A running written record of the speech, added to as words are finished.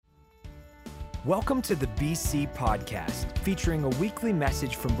Welcome to the BC Podcast, featuring a weekly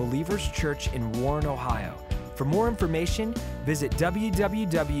message from Believers Church in Warren, Ohio. For more information, visit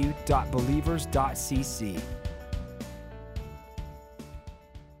www.believers.cc. I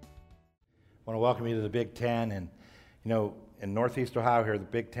want to welcome you to the Big Ten. And, you know, in Northeast Ohio here, the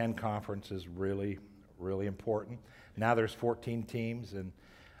Big Ten Conference is really, really important. Now there's 14 teams, and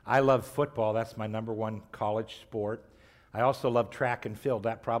I love football. That's my number one college sport. I also love track and field.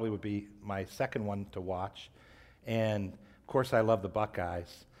 That probably would be my second one to watch. And, of course, I love the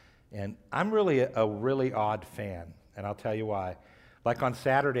Buckeyes. And I'm really a really odd fan, and I'll tell you why. Like on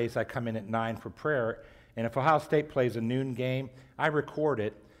Saturdays, I come in at 9 for prayer, and if Ohio State plays a noon game, I record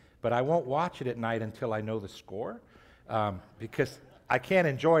it, but I won't watch it at night until I know the score, because I can't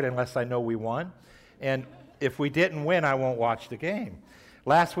enjoy it unless I know we won. And if we didn't win, I won't watch the game.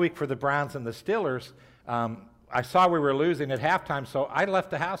 Last week for the Browns and the Steelers, I saw we were losing at halftime, so I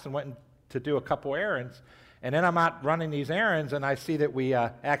left the house and went to do a couple errands. And then I'm out running these errands, and I see that we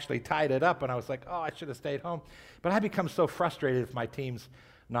actually tied it up, and I was like, oh, I should have stayed home. But I become so frustrated if my team's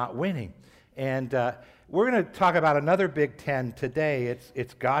not winning. And we're going to talk about another Big Ten today.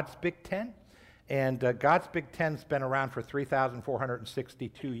 It's God's Big Ten. And God's Big Ten's been around for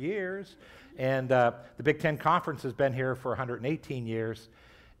 3,462 years. And the Big Ten Conference has been here for 118 years.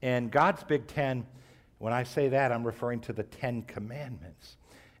 And God's Big Ten, when I say that, I'm referring to the 10 Commandments.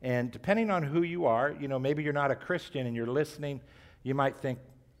 And depending on who you are, you know, maybe you're not a Christian and you're listening, you might think,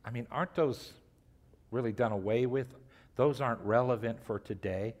 I mean, aren't those really done away with? Those aren't relevant for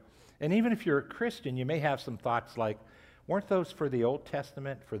today. And even if you're a Christian, you may have some thoughts like, weren't those for the Old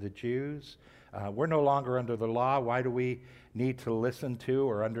Testament, for the Jews? We're no longer under the law. Why do we need to listen to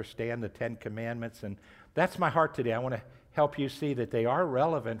or understand the 10 Commandments? And that's my heart today. I want to help you see that they are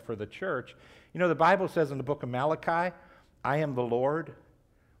relevant for the church. You know, the Bible says in the book of Malachi, I am the Lord,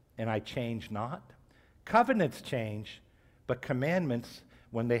 and I change not. Covenants change, but commandments,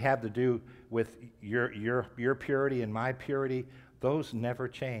 when they have to do with your purity and my purity, those never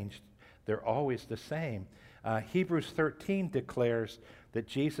change. They're always the same. Hebrews 13 declares that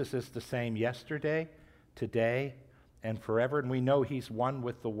Jesus is the same yesterday, today, and forever. And we know he's one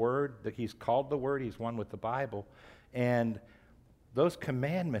with the Word, that he's called the Word, he's one with the Bible. And those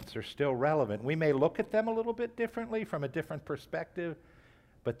commandments are still relevant. We may look at them a little bit differently from a different perspective,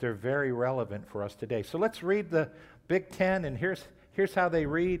 but they're very relevant for us today. So let's read the Big Ten, and here's how they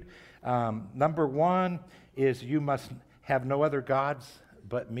read. Number one is, you must have no other gods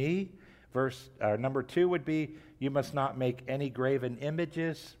but me. Number two would be, you must not make any graven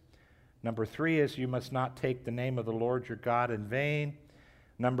images. Number three is, you must not take the name of the Lord your God in vain.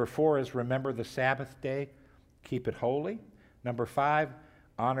 Number four is, remember the Sabbath day, keep it holy. Number five,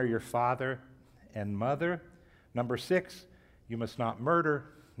 honor your father and mother. Number six, you must not murder.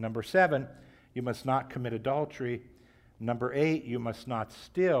 Number seven, you must not commit adultery. Number eight, you must not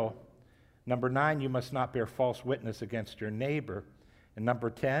steal. Number nine, you must not bear false witness against your neighbor. And number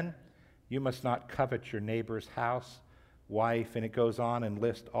 10, you must not covet your neighbor's house, wife, and it goes on and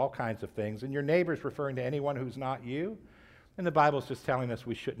lists all kinds of things. And your neighbor's referring to anyone who's not you. And the Bible's just telling us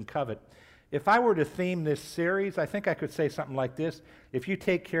we shouldn't covet. If I were to theme this series, I think I could say something like this. If you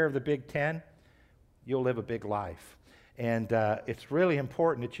take care of the Big Ten, you'll live a big life. And it's really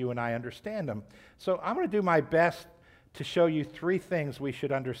important that you and I understand them. So I'm going to do my best to show you three things we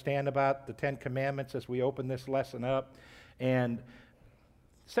should understand about the 10 Commandments as we open this lesson up. And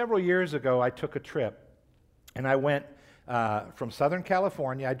several years ago, I took a trip, and I went from Southern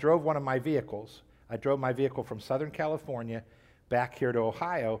California. I drove one of my vehicles. I drove my vehicle from Southern California back here to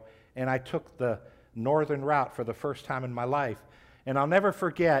Ohio, and I took the northern route for the first time in my life. And I'll never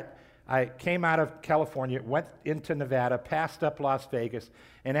forget, I came out of California, went into Nevada, passed up Las Vegas,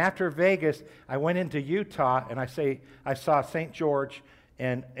 and after Vegas, I went into Utah, and I saw St. George,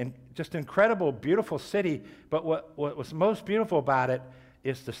 and just incredible, beautiful city. But what was most beautiful about it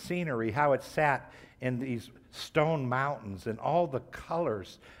is the scenery, how it sat in these stone mountains and all the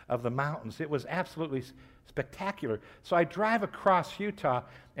colors of the mountains. It was absolutely spectacular. So I drive across Utah,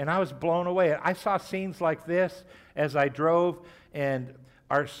 and I was blown away. I saw scenes like this as I drove, and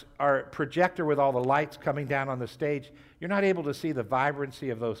our projector with all the lights coming down on the stage, you're not able to see the vibrancy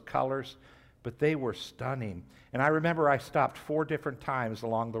of those colors, but they were stunning. And I remember I stopped 4 different times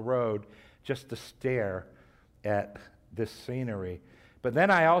along the road just to stare at this scenery. But then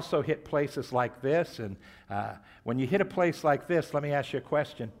I also hit places like this, and when you hit a place like this, let me ask you a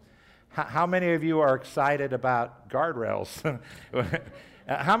question. How many of you are excited about guardrails?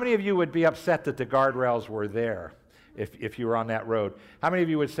 How many of you would be upset that the guardrails were there if you were on that road? How many of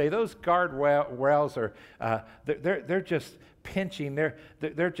you would say those guardrails are they're just pinching,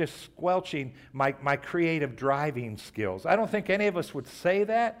 they're just squelching my creative driving skills. I don't think any of us would say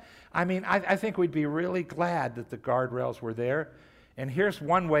that. I mean, I think we'd be really glad that the guardrails were there. And here's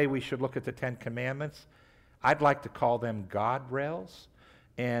one way we should look at the Ten Commandments. I'd like to call them Godrails,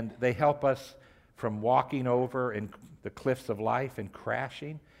 and they help us from walking over in the cliffs of life and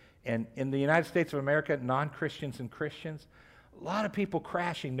crashing. And in the United States of America, non-Christians and Christians, a lot of people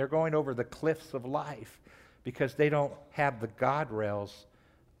crashing. They're going over the cliffs of life because they don't have the guardrails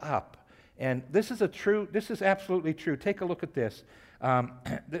up. And this is absolutely true. Take a look at this.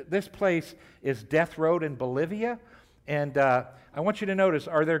 This place is Death Road in Bolivia. And I want you to notice,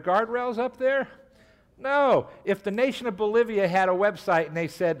 are there guardrails up there? No. If the nation of Bolivia had a website and they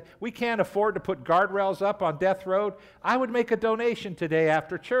said, we can't afford to put guardrails up on Death Road, I would make a donation today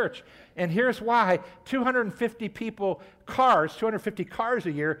after church. And here's why. 250 cars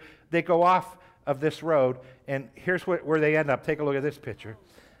a year, they go off of this road. And here's where they end up. Take a look at this picture.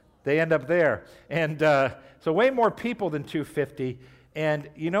 They end up there. And so way more people than 250. And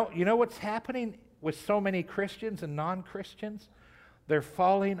you know what's happening with so many Christians and non-Christians? They're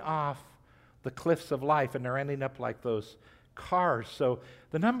falling off the cliffs of life, and they're ending up like those cars. So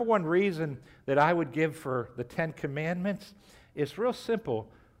the number one reason that I would give for the Ten Commandments is real simple.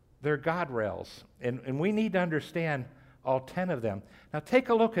 They're guardrails, and we need to understand all 10 of them. Now take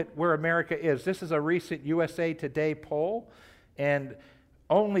a look at where America is. This is a recent USA Today poll, and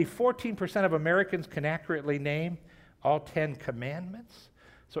only 14% of Americans can accurately name all 10 commandments.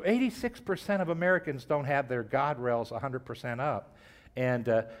 So 86% of Americans don't have their guardrails 100% up.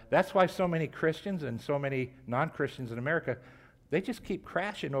 And that's why so many Christians and so many non-Christians in America, they just keep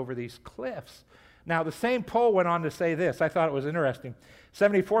crashing over these cliffs. Now, the same poll went on to say this. I thought it was interesting.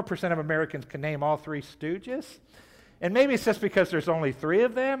 74% of Americans can name all three Stooges. And maybe it's just because there's only three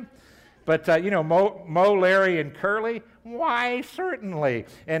of them. But, Mo, Larry, and Curly, why, certainly.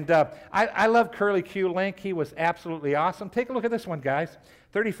 And I love Curly Q. Link. He was absolutely awesome. Take a look at this one, guys.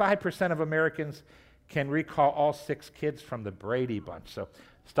 35% of Americans can recall all 6 kids from the Brady Bunch. So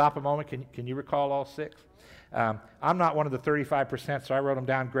stop a moment. Can you recall all 6? I'm not one of the 35%, so I wrote them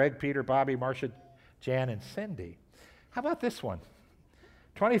down. Greg, Peter, Bobby, Marcia, Jan, and Cindy. How about this one?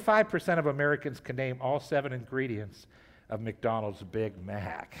 25% of Americans can name all 7 ingredients of McDonald's Big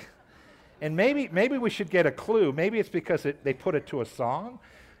Mac. And maybe we should get a clue. Maybe it's because they put it to a song.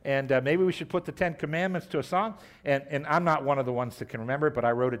 And maybe we should put the 10 Commandments to a song. And I'm not one of the ones that can remember it, but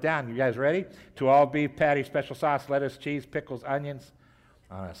I wrote it down. You guys ready? To all beef patty, special sauce, lettuce, cheese, pickles, onions,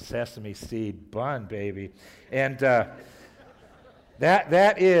 on a sesame seed bun, baby. And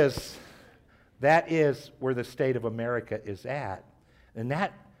that is where the state of America is at. And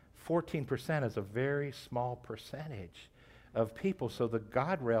that 14% is a very small percentage of people, so the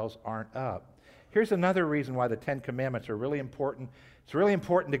guardrails aren't up. Here's another reason why the 10 Commandments are really important. It's really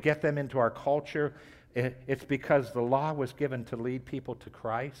important to get them into our culture. It's because the law was given to lead people to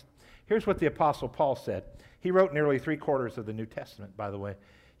Christ. Here's what the Apostle Paul said. He wrote nearly 3/4 of the New Testament, by the way.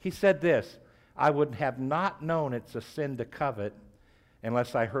 He said this, I would have not known it's a sin to covet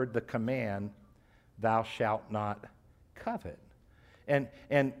unless I heard the command, thou shalt not covet.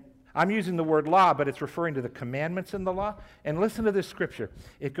 And I'm using the word law, but it's referring to the commandments in the law. And listen to this scripture.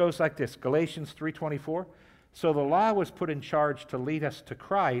 It goes like this, Galatians 3:24. So the law was put in charge to lead us to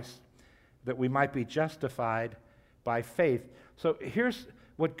Christ, that we might be justified by faith. So here's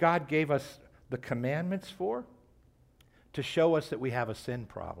what God gave us the commandments for, to show us that we have a sin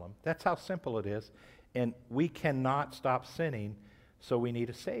problem. That's how simple it is. And we cannot stop sinning, so we need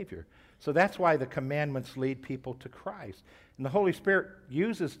a Savior. So that's why the commandments lead people to Christ. And the Holy Spirit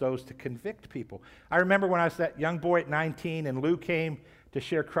uses those to convict people. I remember when I was that young boy at 19 and Lou came to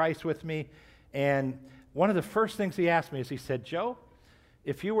share Christ with me, and one of the first things he asked me is he said, Joe,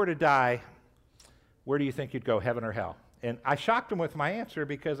 if you were to die, where do you think you'd go, heaven or hell? And I shocked him with my answer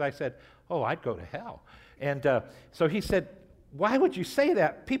because I said, oh, I'd go to hell. And so he said, why would you say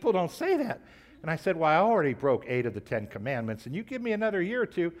that? People don't say that. And I said, well, I already broke 8 of the 10 commandments, and you give me another year or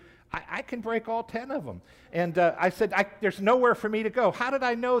two, I can break all 10 of them. And I said, there's nowhere for me to go. How did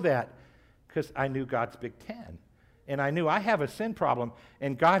I know that? Because I knew God's Big 10. And I knew I have a sin problem,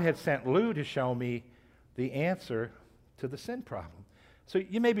 and God had sent Lou to show me the answer to the sin problem. So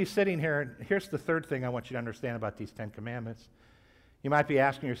you may be sitting here, and here's the third thing I want you to understand about these 10 commandments. You might be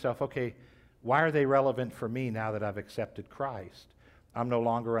asking yourself, okay, why are they relevant for me now that I've accepted Christ? I'm no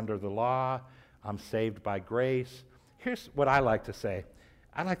longer under the law. I'm saved by grace. Here's what I like to say.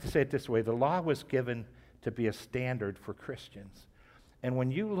 I like to say it this way. The law was given to be a standard for Christians. And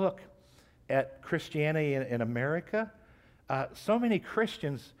when you look at Christianity in America, so many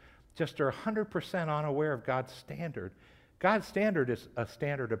Christians just are 100% unaware of God's standard. God's standard is a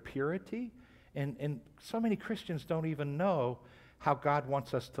standard of purity, and so many Christians don't even know how God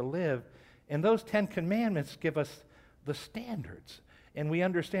wants us to live. And those 10 commandments give us the standards. And we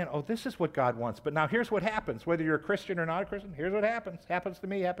understand, oh, this is what God wants. But now here's what happens. Whether you're a Christian or not a Christian, here's what happens. Happens to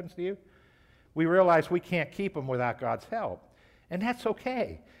me, happens to you. We realize we can't keep them without God's help. And that's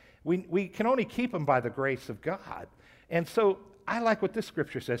okay. We can only keep them by the grace of God. And so I like what this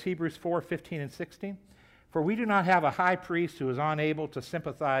scripture says, Hebrews 4:15 and 16. For we do not have a high priest who is unable to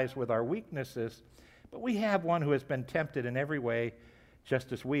sympathize with our weaknesses, but we have one who has been tempted in every way,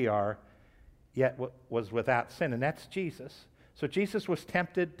 just as we are, yet was without sin, and that's Jesus. So Jesus was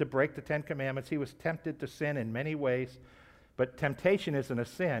tempted to break the 10 commandments. He was tempted to sin in many ways, but temptation isn't a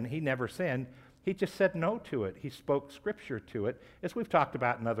sin. He never sinned. He just said no to it. He spoke scripture to it, as we've talked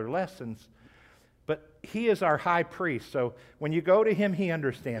about in other lessons. But he is our high priest, so when you go to him, he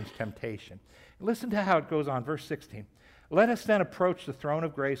understands temptation. Listen to how it goes on, verse 16. Let us then approach the throne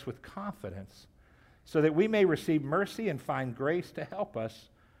of grace with confidence, so that we may receive mercy and find grace to help us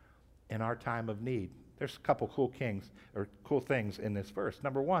in our time of need. There's a couple cool things in this verse.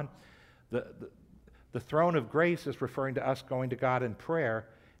 Number one, the throne of grace is referring to us going to God in prayer.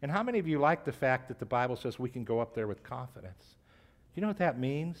 And how many of you like the fact that the Bible says we can go up there with confidence? Do you know what that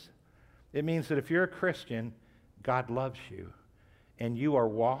means? It means that if you're a Christian, God loves you, and you are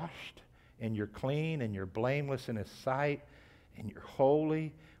washed, and you're clean, and you're blameless in his sight, and you're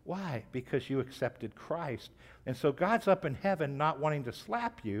holy. Why? Because you accepted Christ. And so God's up in heaven not wanting to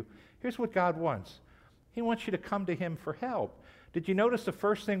slap you. Here's what God wants. He wants you to come to him for help. Did you notice the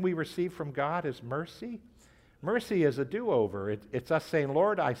first thing we receive from God is mercy? Mercy is a do-over. It's us saying,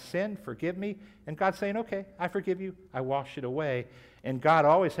 Lord, I sinned, forgive me. And God saying, okay, I forgive you. I wash it away. And God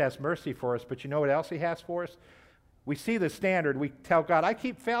always has mercy for us, but you know what else he has for us? We see the standard. We tell God, I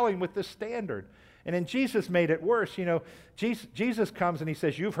keep failing with this standard. And then Jesus made it worse. You know, Jesus comes and he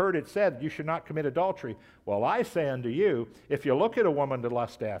says, you've heard it said, you should not commit adultery. Well, I say unto you, if you look at a woman to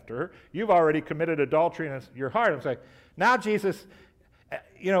lust after her, you've already committed adultery in your heart. I'm saying, now Jesus,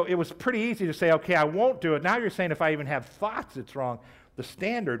 you know, it was pretty easy to say, okay, I won't do it. Now you're saying if I even have thoughts it's wrong. The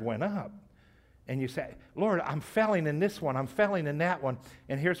standard went up. And you say, Lord, I'm failing in this one. I'm failing in that one.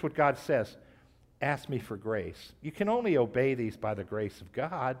 And here's what God says. Ask me for grace. You can only obey these by the grace of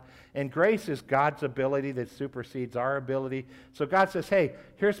God. And grace is God's ability that supersedes our ability. So God says, hey,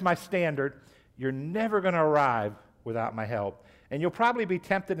 here's my standard. You're never going to arrive without my help. And you'll probably be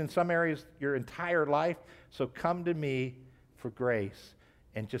tempted in some areas your entire life. So come to me for grace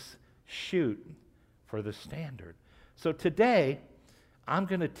and just shoot for the standard. So today, I'm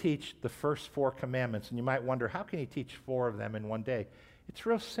going to teach the first 4 commandments. And you might wonder, how can he teach 4 of them in one day? It's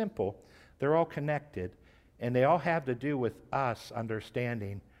real simple. They're all connected, and they all have to do with us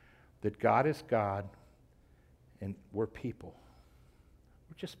understanding that God is God, and we're people.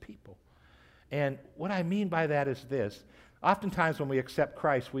 We're just people. And what I mean by that is this. Oftentimes when we accept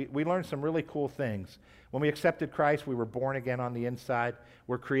Christ, we learn some really cool things. When we accepted Christ, we were born again on the inside.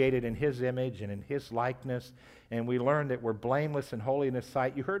 We're created in his image and in his likeness, and we learn that we're blameless and holy in his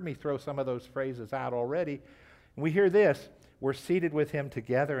sight. You heard me throw some of those phrases out already. And we hear this. We're seated with him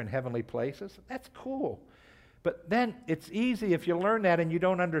together in heavenly places. That's cool. But then it's easy, if you learn that and you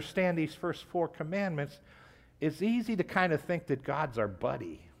don't understand these first 4 commandments, it's easy to kind of think that God's our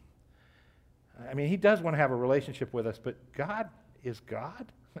buddy. I mean, he does want to have a relationship with us, but God is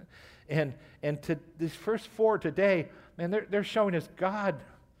God. And to these first 4 today, man, they're showing us God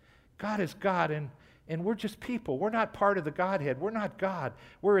is God, and we're just people. We're not part of the Godhead. We're not God.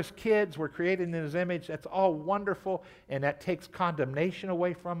 We're his kids. We're created in his image. That's all wonderful, and that takes condemnation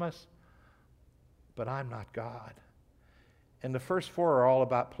away from us. But I'm not God. And the first 4 are all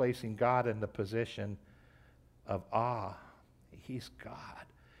about placing God in the position of awe. He's God.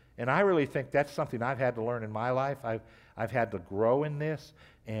 And I really think that's something I've had to learn in my life. I've had to grow in this,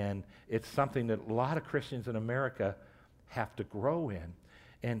 and it's something that a lot of Christians in America have to grow in.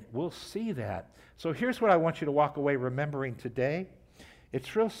 And we'll see that. So here's what I want you to walk away remembering today.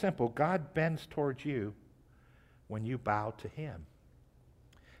 It's real simple. God bends towards you when you bow to him.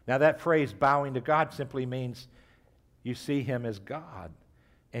 Now that phrase, bowing to God, simply means you see him as God.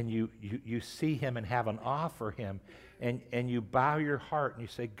 And you see him and have an awe for him. And you bow your heart and you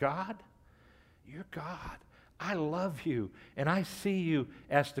say, God, you're God. I love you, and I see you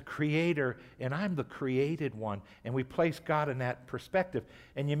as the creator, and I'm the created one. And we place God in that perspective.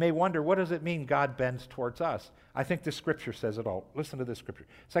 And you may wonder, what does it mean God bends towards us? I think the scripture says it all. Listen to this scripture.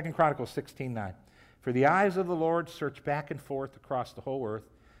 2 Chronicles 16:9. For the eyes of the Lord search back and forth across the whole earth,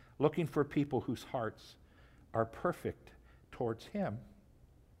 looking for people whose hearts are perfect towards him,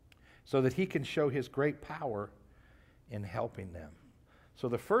 so that he can show his great power in helping them. So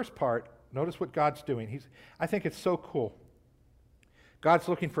the first part, notice what God's doing. I think it's so cool. God's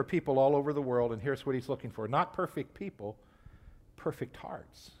looking for people all over the world, and here's what he's looking for. Not perfect people, perfect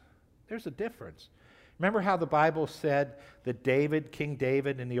hearts. There's a difference. Remember how the Bible said that King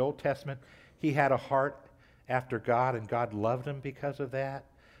David in the Old Testament, he had a heart after God, and God loved him because of that?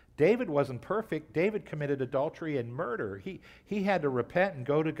 David wasn't perfect. David committed adultery and murder. He had to repent and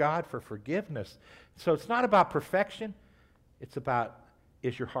go to God for forgiveness. So it's not about perfection. It's about,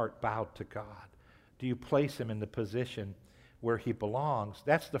 is your heart bowed to God? Do you place him in the position where he belongs?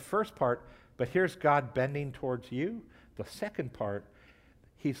 That's the first part, but here's God bending towards you. The second part,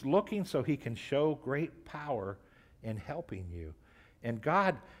 he's looking so he can show great power in helping you. And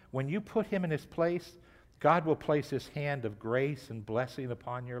God, when you put him in his place, God will place his hand of grace and blessing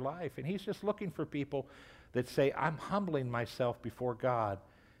upon your life. And he's just looking for people that say, I'm humbling myself before God.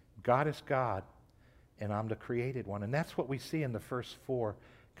 God is God, and I'm the created one. And that's what we see in the first 4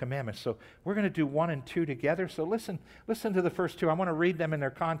 commandments. So we're going to do 1 and 2 together. So listen to the first 2. I want to read them in their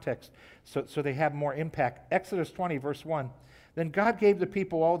context so they have more impact. Exodus 20, verse 1. Then God gave the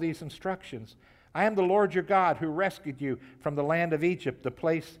people all these instructions. I am the Lord your God who rescued you from the land of Egypt, the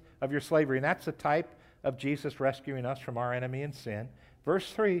place of your slavery. And that's a type of Jesus rescuing us from our enemy and sin.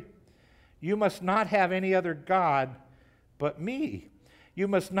 Verse 3, you must not have any other God but me. You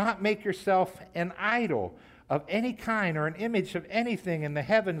must not make yourself an idol of any kind or an image of anything in the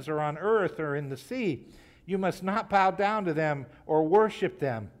heavens or on earth or in the sea. You must not bow down to them or worship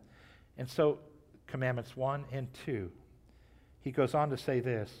them. And so, commandments 1 and 2. He goes on to say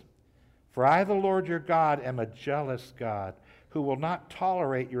this, for I, the Lord your God, am a jealous God, who will not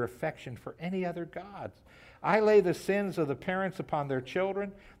tolerate your affection for any other gods. I lay the sins of the parents upon their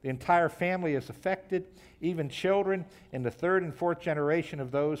children. The entire family is affected, even children in the 3rd and 4th generation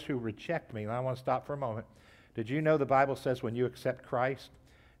of those who reject me. And I want to stop for a moment. Did you know the Bible says when you accept Christ,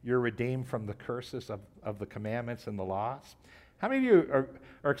 you're redeemed from the curses of the commandments and the laws? How many of you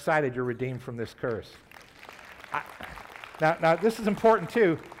are excited you're redeemed from this curse? Now, this is important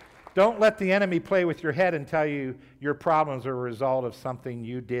too. Don't let the enemy play with your head and tell you your problems are a result of something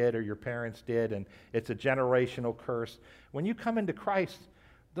you did or your parents did, and it's a generational curse. When you come into Christ,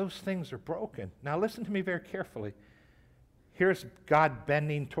 those things are broken. Now listen to me very carefully. Here's God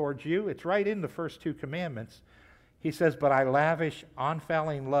bending towards you. It's right in the first 2 commandments. He says, but I lavish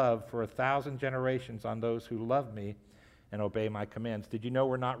unfailing love for 1,000 generations on those who love me and obey my commands. Did you know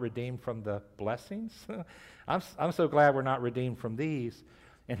we're not redeemed from the blessings? I'm so glad we're not redeemed from these.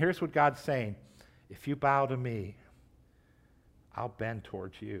 And here's what God's saying. If you bow to me, I'll bend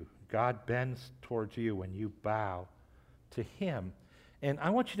towards you. God bends towards you when you bow to him. And I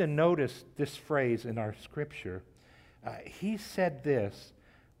want you to notice this phrase in our scripture. He said this,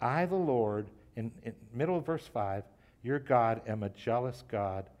 I, the Lord, in middle of verse 5, your God, am a jealous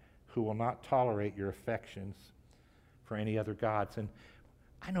God who will not tolerate your affections for any other gods. And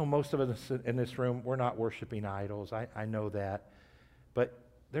I know most of us in this room, we're not worshiping idols. I know that. But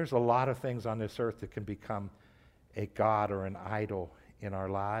there's a lot of things on this earth that can become a god or an idol in our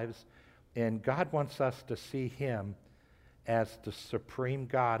lives. And God wants us to see him as the supreme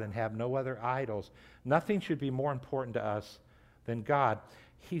God and have no other idols. Nothing should be more important to us than God.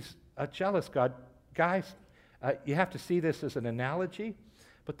 He's a jealous God. Guys, you have to see this as an analogy,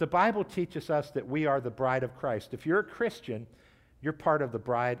 but the Bible teaches us that we are the bride of Christ. If you're a Christian, you're part of the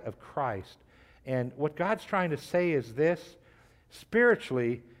bride of Christ. And what God's trying to say is this,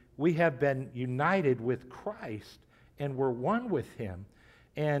 spiritually, we have been united with Christ, and we're one with him.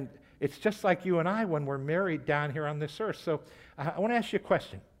 And it's just like you and I when we're married down here on this earth. So I want to ask you a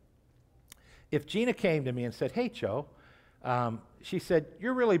question. If Gina came to me and said, hey, Joe, she said,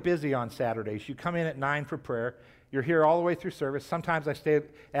 you're really busy on Saturdays. You come in at 9 for prayer. You're here all the way through service. Sometimes I stay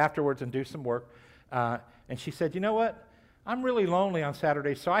afterwards and do some work. And she said, you know what? I'm really lonely on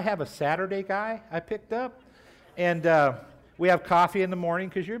Saturdays, so I have a Saturday guy I picked up. And we have coffee in the morning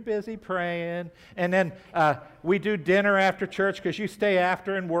because you're busy praying. And then we do dinner after church because you stay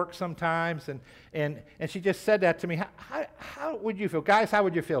after and work sometimes. And she just said that to me. How would you feel? Guys, how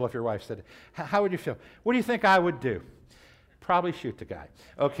would you feel if your wife said it? How would you feel? What do you think I would do? Probably shoot the guy.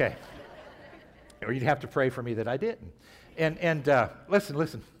 Okay. Or you'd have to pray for me that I didn't. And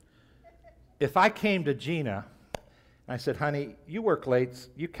listen. If I came to Gina and I said, honey, you work late,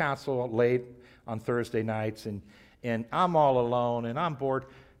 you counsel late on Thursday nights, and I'm all alone, and I'm bored.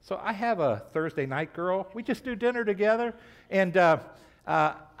 So I have a Thursday night girl. We just do dinner together. And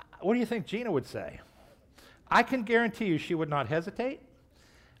what do you think Gina would say? I can guarantee you she would not hesitate.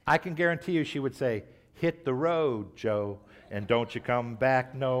 I can guarantee you she would say, hit the road, Joe, and don't you come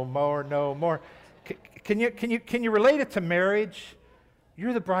back no more, no more. Can you relate it to marriage?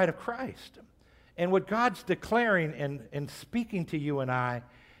 You're the bride of Christ. And what God's declaring and speaking to you and I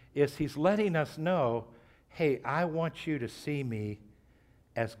is he's letting us know, hey, I want you to see me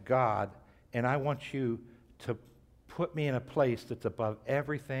as God, and I want you to put me in a place that's above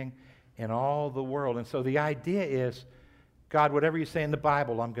everything in all the world. And so the idea is, God, whatever you say in the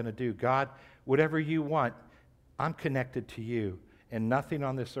Bible, I'm going to do. God, whatever you want, I'm connected to you, and nothing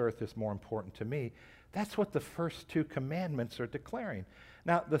on this earth is more important to me. That's what the first two commandments are declaring.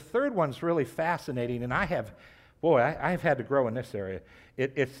 Now, the third one's really fascinating, and I've had to grow in this area.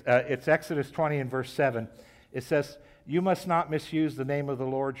 It's Exodus 20 and verse 7. It says, you must not misuse the name of the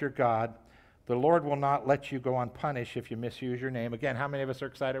Lord your God. The Lord will not let you go unpunished if you misuse your name. Again, how many of us are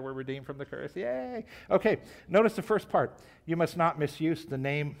excited we're redeemed from the curse? Yay! Okay, notice the first part. You must not misuse the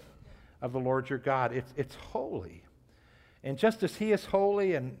name of the Lord your God. It's holy. And just as he is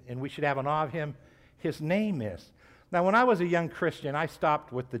holy and we should have an awe of him, his name is. Now, when I was a young Christian, I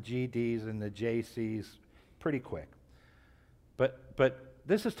stopped with the GDs and the JCs pretty quick. But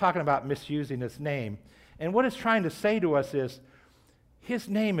this is talking about misusing his name. And what it's trying to say to us is, his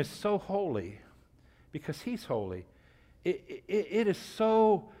name is so holy because he's holy. It is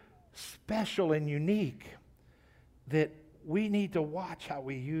so special and unique that we need to watch how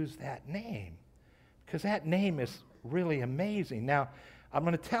we use that name, because that name is really amazing. Now, I'm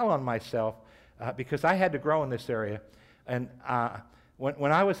going to tell on myself because I had to grow in this area. And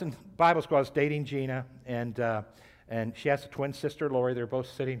when I was in Bible school, I was dating Gina, and she has a twin sister, Lori. They're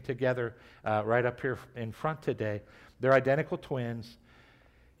both sitting together right up here in front today. They're identical twins.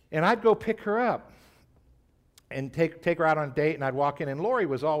 And I'd go pick her up and take her out on a date, and I'd walk in, and Lori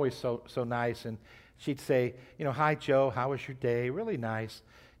was always so nice, and she'd say, hi, Joe, how was your day? Really nice.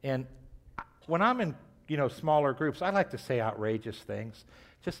 And when I'm in, smaller groups, I like to say outrageous things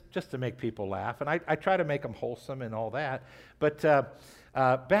just to make people laugh, and I try to make them wholesome and all that. But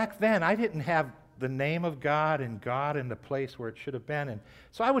back then, I didn't have the name of God in the place where it should have been. And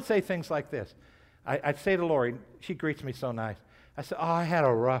so I would say things like this. I'd say to Lori, she greets me so nice. I said, I had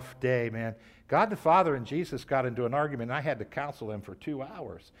a rough day, man. God the Father and Jesus got into an argument, and I had to counsel them for 2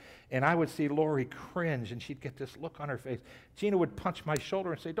 hours. And I would see Lori cringe, and she'd get this look on her face. Gina would punch my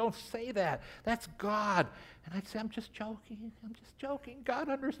shoulder and say, don't say that. That's God. And I'd say, I'm just joking. I'm just joking. God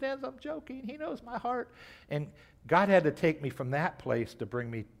understands I'm joking. He knows my heart. And God had to take me from that place to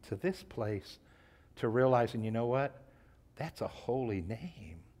bring me to this place, to realizing, you know what? That's a holy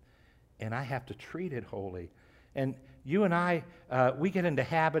name, and I have to treat it holy. And you and I, we get into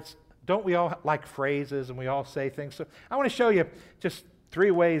habits. Don't we all like phrases, and we all say things? So I want to show you just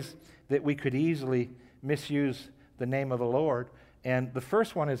 3 ways that we could easily misuse the name of the Lord. And the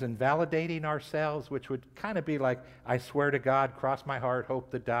first one is invalidating ourselves, which would kind of be like, I swear to God, cross my heart,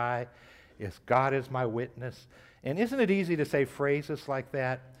 hope to die. Yes, God is my witness. And isn't it easy to say phrases like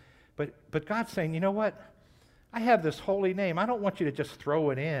that? But God's saying, you know what? I have this holy name. I don't want you to just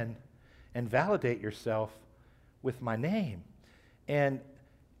throw it in and validate yourself with my name. And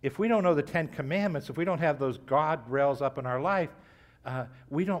if we don't know the 10 Commandments, if we don't have those Godrails up in our life,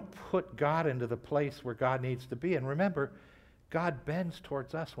 we don't put God into the place where God needs to be. And remember, God bends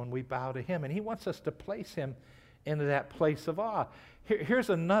towards us when we bow to him, and he wants us to place him into that place of awe.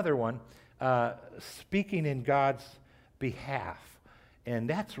 Here's another one, speaking in God's behalf. And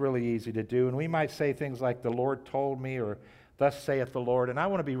that's really easy to do. And we might say things like, the Lord told me, or thus saith the Lord. And I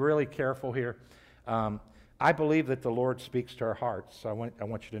want to be really careful here. I believe that the Lord speaks to our hearts, so I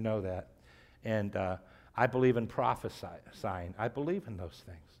want you to know that. And I believe in prophesying. I believe in those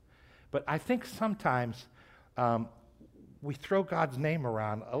things. But I think sometimes we throw God's name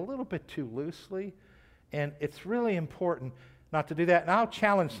around a little bit too loosely, and it's really important not to do that. And I'll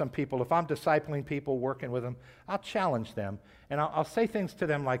challenge some people. If I'm discipling people, working with them, I'll challenge them. And I'll say things to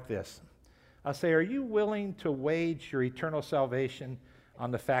them like this. I'll say, are you willing to wage your eternal salvation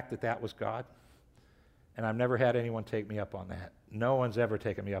on the fact that that was God? And I've never had anyone take me up on that. No one's ever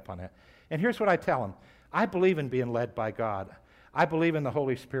taken me up on that. And here's what I tell them. I believe in being led by God. I believe in the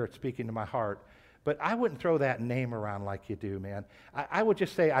Holy Spirit speaking to my heart. But I wouldn't throw that name around like you do, man. I would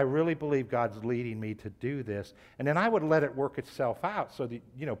just say, I really believe God's leading me to do this. And then I would let it work itself out so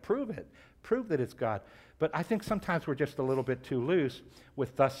that, prove it. Prove that it's God. But I think sometimes we're just a little bit too loose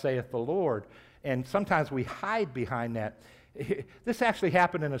with thus saith the Lord. And sometimes we hide behind that. This actually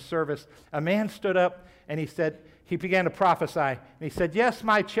happened in a service. A man stood up and he began to prophesy. And he said, yes,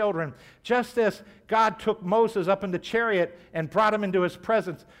 my children, just as God took Moses up in the chariot and brought him into his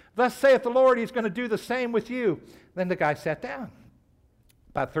presence, thus saith the Lord, he's going to do the same with you. Then the guy sat down.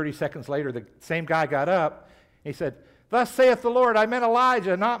 About 30 seconds later, the same guy got up. He said, thus saith the Lord, I meant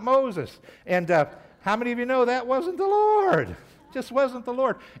Elijah, not Moses. And How many of you know that wasn't the Lord? Just wasn't the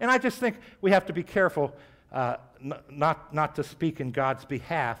Lord. And I just think we have to be careful not to speak in God's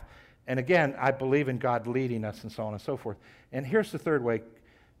behalf. And again, I believe in God leading us and so on and so forth. And here's the third way,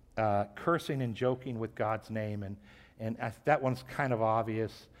 cursing and joking with God's name. And that one's kind of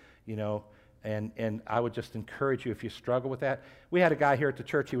obvious, you know, and I would just encourage you if you struggle with that. We had a guy here at the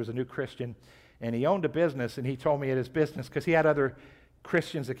church, he was a new Christian, and he owned a business, and he told me at his business, because he had other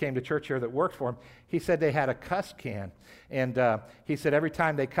Christians that came to church here that worked for him, he said they had a cuss can. And he said every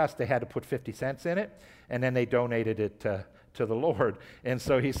time they cussed, they had to put 50 cents in it, and then they donated it to the Lord. And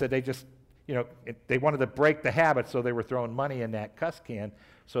so he said they just, you know, they wanted to break the habit, so they were throwing money in that cuss can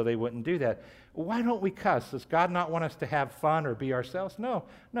so they wouldn't do that. Why don't we cuss? Does God not want us to have fun or be ourselves? No,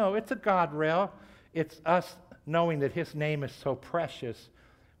 it's a Godrail. It's us knowing that his name is so precious,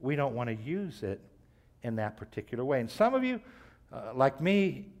 we don't want to use it in that particular way. And some of you, like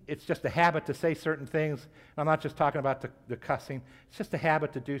me, it's just a habit to say certain things. I'm not just talking about the cussing. It's just a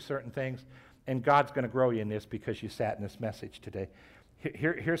habit to do certain things. And God's going to grow you in this because you sat in this message today.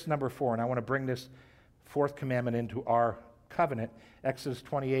 Here's number 4, and I want to bring this fourth commandment into our covenant, Exodus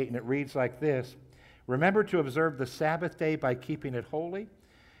 28, and it reads like this. Remember to observe the Sabbath day by keeping it holy.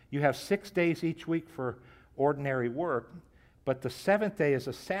 You have 6 days each week for ordinary work, but the 7th day is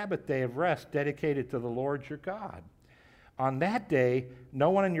a Sabbath day of rest dedicated to the Lord your God. On that day, no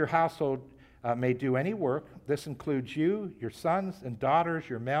one in your household may do any work. This includes you, your sons and daughters,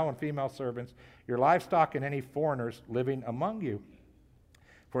 your male and female servants, your livestock, and any foreigners living among you.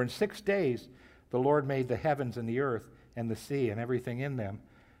 For in 6 days the Lord made the heavens and the earth and the sea and everything in them.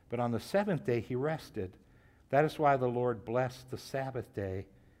 But on the 7th day he rested. That is why the Lord blessed the Sabbath day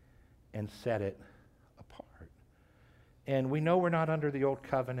and set it apart. And we know we're not under the old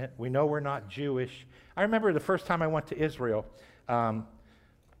covenant. We know we're not Jewish. I remember the first time I went to Israel. I'm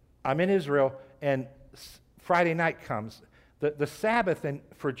in Israel, and Friday night comes. The Sabbath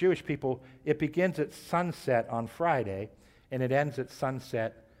for Jewish people, it begins at sunset on Friday, and it ends at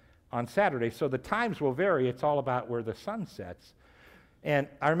sunset on Saturday. So the times will vary. It's all about where the sun sets. And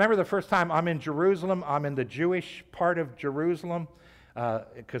I remember the first time I'm in Jerusalem. I'm in the Jewish part of Jerusalem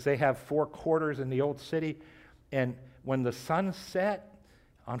because they have 4 quarters in the old city. And when the sun set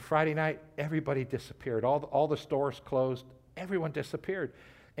on Friday night, everybody disappeared. All the stores closed. Everyone disappeared.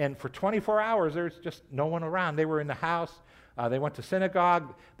 And for 24 hours, there's just no one around. They were in the house. They went to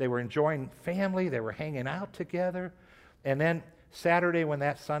synagogue. They were enjoying family. They were hanging out together. And then Saturday, when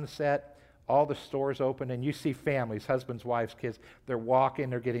that sun set, all the stores open, and you see families, husbands, wives, kids. They're walking.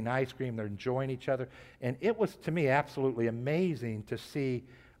 They're getting ice cream. They're enjoying each other. And it was, to me, absolutely amazing to see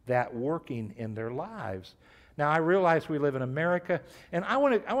that working in their lives. Now, I realize we live in America, and I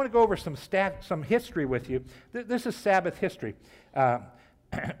want to go over some history with you. This is Sabbath history.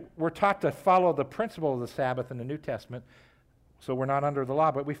 We're taught to follow the principle of the Sabbath in the New Testament, so we're not under the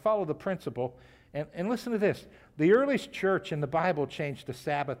law, but we follow the principle. And listen to this. The earliest church in the Bible changed the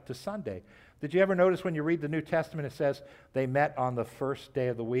Sabbath to Sunday. Did you ever notice when you read the New Testament, it says they met on the first day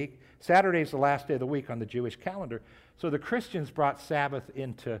of the week? Saturday is the last day of the week on the Jewish calendar. So the Christians brought Sabbath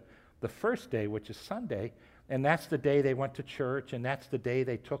into the first day, which is Sunday, and that's the day they went to church, and that's the day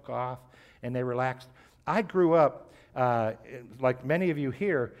they took off, and they relaxed. I grew up, like many of you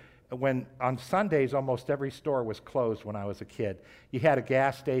here, when on Sundays almost every store was closed when I was a kid. You had a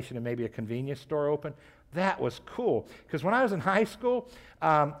gas station and maybe a convenience store open. That was cool. Because when I was in high school,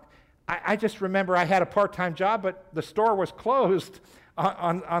 I just remember I had a part-time job, but the store was closed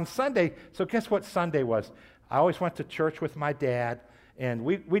on Sunday. So guess what Sunday was? I always went to church with my dad, and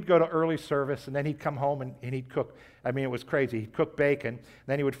we'd go to early service, and then he'd come home and he'd cook. I mean, it was crazy. He'd cook bacon,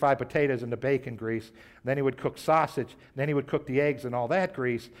 then he would fry potatoes in the bacon grease, then he would cook sausage, then he would cook the eggs and all that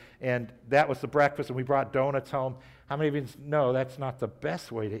grease, and that was the breakfast, and we brought donuts home. How many of you know that's not the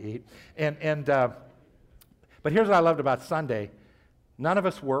best way to eat? But here's what I loved about Sunday. None of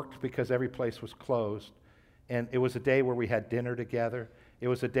us worked because every place was closed, and it was a day where we had dinner together. It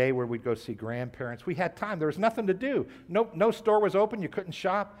was a day where we'd go see grandparents. We had time. There was nothing to do. No store was open. You couldn't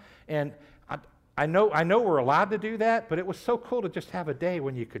shop. And I know we're allowed to do that, but it was so cool to just have a day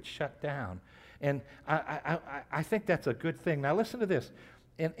when you could shut down. And I think that's a good thing. Now listen to this.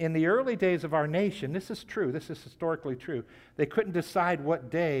 In the early days of our nation, this is true. This is historically true. They couldn't decide what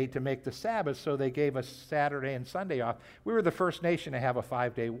day to make the Sabbath, so they gave us Saturday and Sunday off. We were the first nation to have a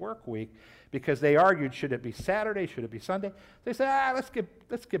 5-day work week because they argued, should it be Saturday, should it be Sunday? They said, let's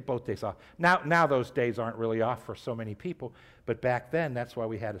give both days off. Now those days aren't really off for so many people, but back then that's why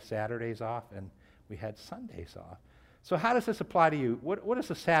we had Saturdays off and we had Sundays off. So how does this apply to you? What does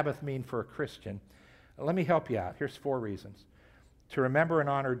the Sabbath mean for a Christian? Let me help you out. Here's 4 reasons. To remember and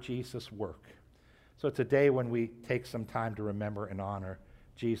honor Jesus' work. So it's a day when we take some time to remember and honor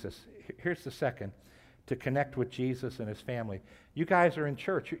Jesus. Here's the second, to connect with Jesus and his family. You guys are in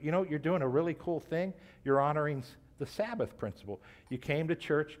church. You know, you're doing a really cool thing. You're honoring the Sabbath principle. You came to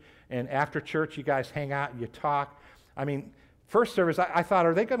church, and after church, you guys hang out and you talk. I mean, first service, I thought,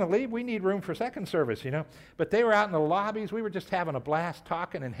 are they going to leave? We need room for second service, you know. But they were out in the lobbies. We were just having a blast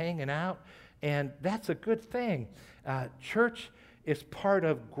talking and hanging out, and that's a good thing. Church is part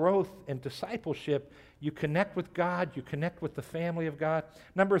of growth and discipleship. You connect with God. You connect with the family of God.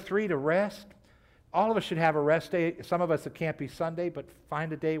 Number 3, to rest. All of us should have a rest day. Some of us, it can't be Sunday, but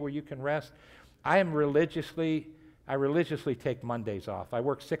find a day where you can rest. I religiously take Mondays off. I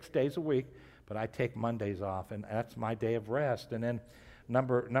work 6 days a week, but I take Mondays off, and that's my day of rest. And then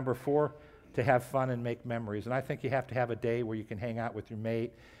number 4, to have fun and make memories. And I think you have to have a day where you can hang out with your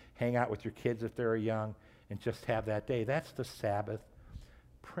mate, hang out with your kids if they're young, and just have that day. That's the Sabbath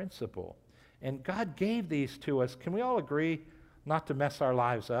principle. And God gave these to us. Can we all agree not to mess our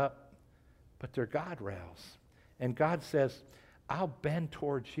lives up? But they're Godrails. And God says, I'll bend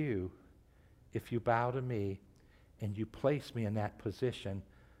towards you if you bow to me and you place me in that position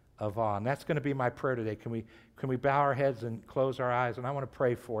of awe. And that's going to be my prayer today. Can we bow our heads and close our eyes? And I want to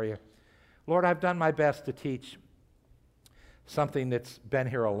pray for you. Lord, I've done my best to teach something that's been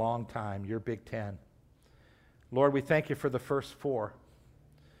here a long time, your Big Ten. Lord, we thank you for the first 4.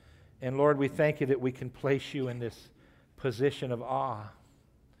 And Lord, we thank you that we can place you in this position of awe.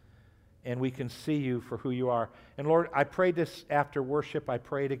 And we can see you for who you are. And Lord, I prayed this after worship. I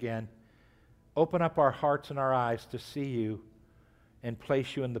prayed again. Open up our hearts and our eyes to see you and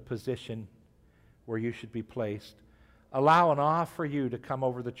place you in the position where you should be placed. Allow an awe for you to come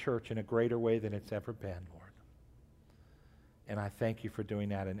over the church in a greater way than it's ever been, Lord. And I thank you for doing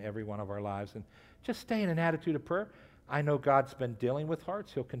that in every one of our lives. And just stay in an attitude of prayer. I know God's been dealing with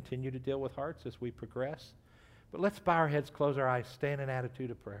hearts. He'll continue to deal with hearts as we progress. But let's bow our heads, close our eyes, stay in an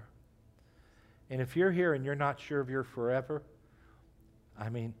attitude of prayer. And if you're here and you're not sure of your forever, I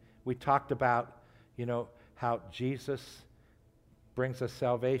mean, we talked about, you know, how Jesus brings us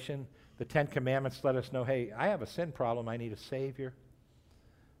salvation. The 10 Commandments let us know, hey, I have a sin problem. I need a Savior.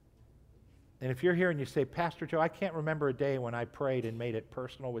 And if you're here and you say, Pastor Joe, I can't remember a day when I prayed and made it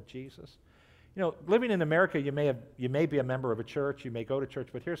personal with Jesus. You know, living in America, you may be a member of a church, you may go to church,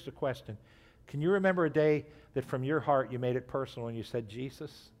 but here's the question. Can you remember a day that from your heart you made it personal and you said,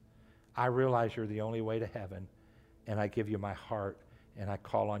 Jesus, I realize you're the only way to heaven, and I give you my heart, and I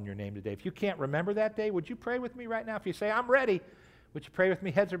call on your name today. If you can't remember that day, would you pray with me right now? If you say, I'm ready, would you pray with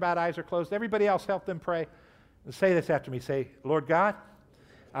me? Heads are bowed, eyes are closed. Everybody else, help them pray. And say this after me. Say, Lord God,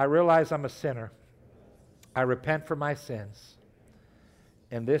 I realize I'm a sinner. I repent for my sins.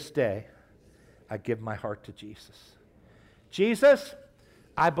 And this day, I give my heart to Jesus. Jesus,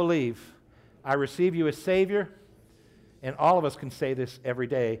 I believe. I receive you as Savior. And all of us can say this every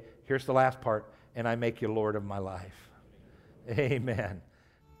day. Here's the last part. And I make you Lord of my life. Amen.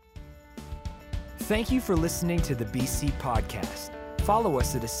 Thank you for listening to the BC Podcast. Follow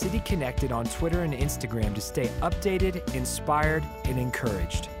us at A City Connected on Twitter and Instagram to stay updated, inspired, and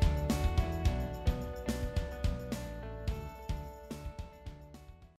encouraged.